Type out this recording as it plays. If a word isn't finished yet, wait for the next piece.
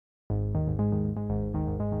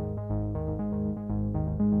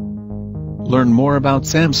Learn more about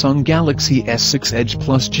Samsung Galaxy S6 Edge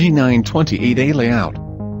Plus G928A layout.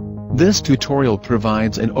 This tutorial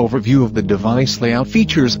provides an overview of the device layout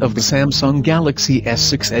features of the Samsung Galaxy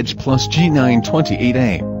S6 Edge Plus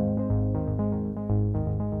G928A.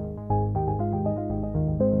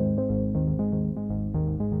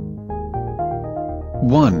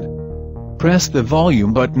 One. Press the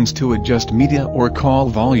volume buttons to adjust media or call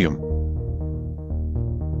volume.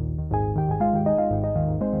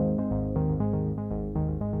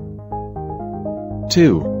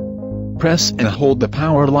 2. Press and hold the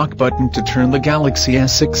power lock button to turn the Galaxy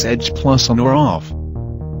S6 Edge Plus on or off.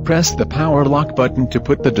 Press the power lock button to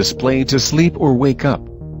put the display to sleep or wake up.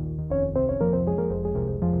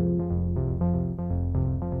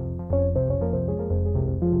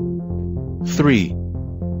 3.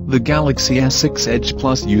 The Galaxy S6 Edge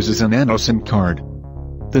Plus uses a Nano SIM card.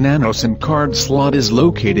 The Nano SIM card slot is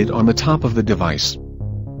located on the top of the device.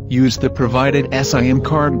 Use the provided SIM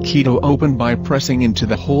card key to open by pressing into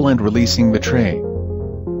the hole and releasing the tray.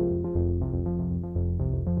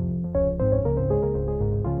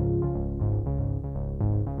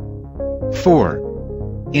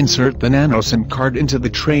 4. Insert the Nano SIM card into the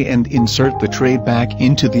tray and insert the tray back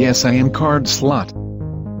into the SIM card slot.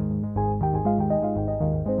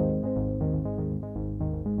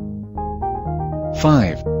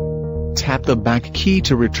 5. Tap the back key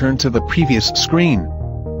to return to the previous screen.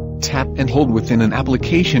 Tap and hold within an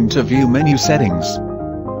application to view menu settings.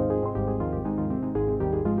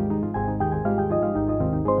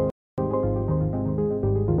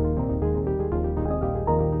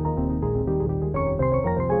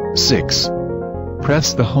 Six.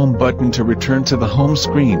 Press the home button to return to the home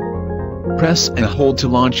screen. Press and hold to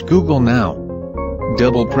launch Google Now.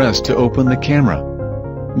 Double press to open the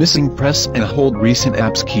camera. Missing, press and hold recent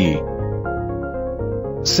apps key.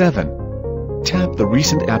 7. Tap the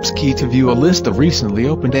recent apps key to view a list of recently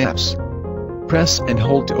opened apps. Press and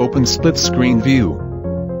hold to open split screen view.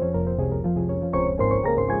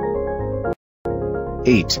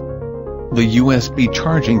 8. The USB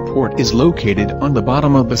charging port is located on the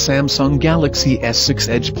bottom of the Samsung Galaxy S6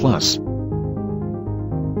 Edge Plus.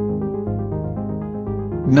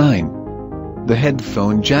 9. The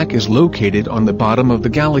headphone jack is located on the bottom of the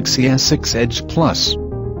Galaxy S6 Edge Plus.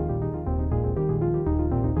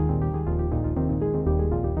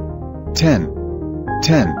 10.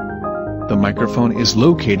 The microphone is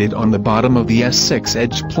located on the bottom of the S6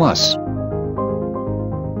 Edge Plus.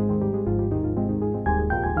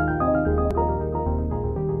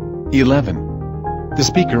 11. The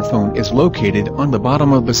speakerphone is located on the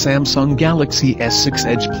bottom of the Samsung Galaxy S6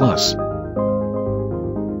 Edge Plus.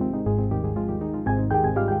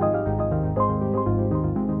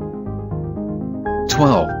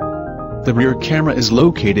 12. The rear camera is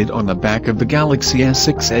located on the back of the Galaxy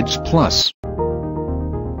S6 Edge Plus.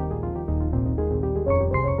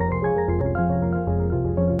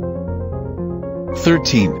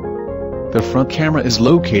 13. The front camera is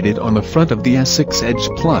located on the front of the S6 Edge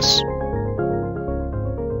Plus.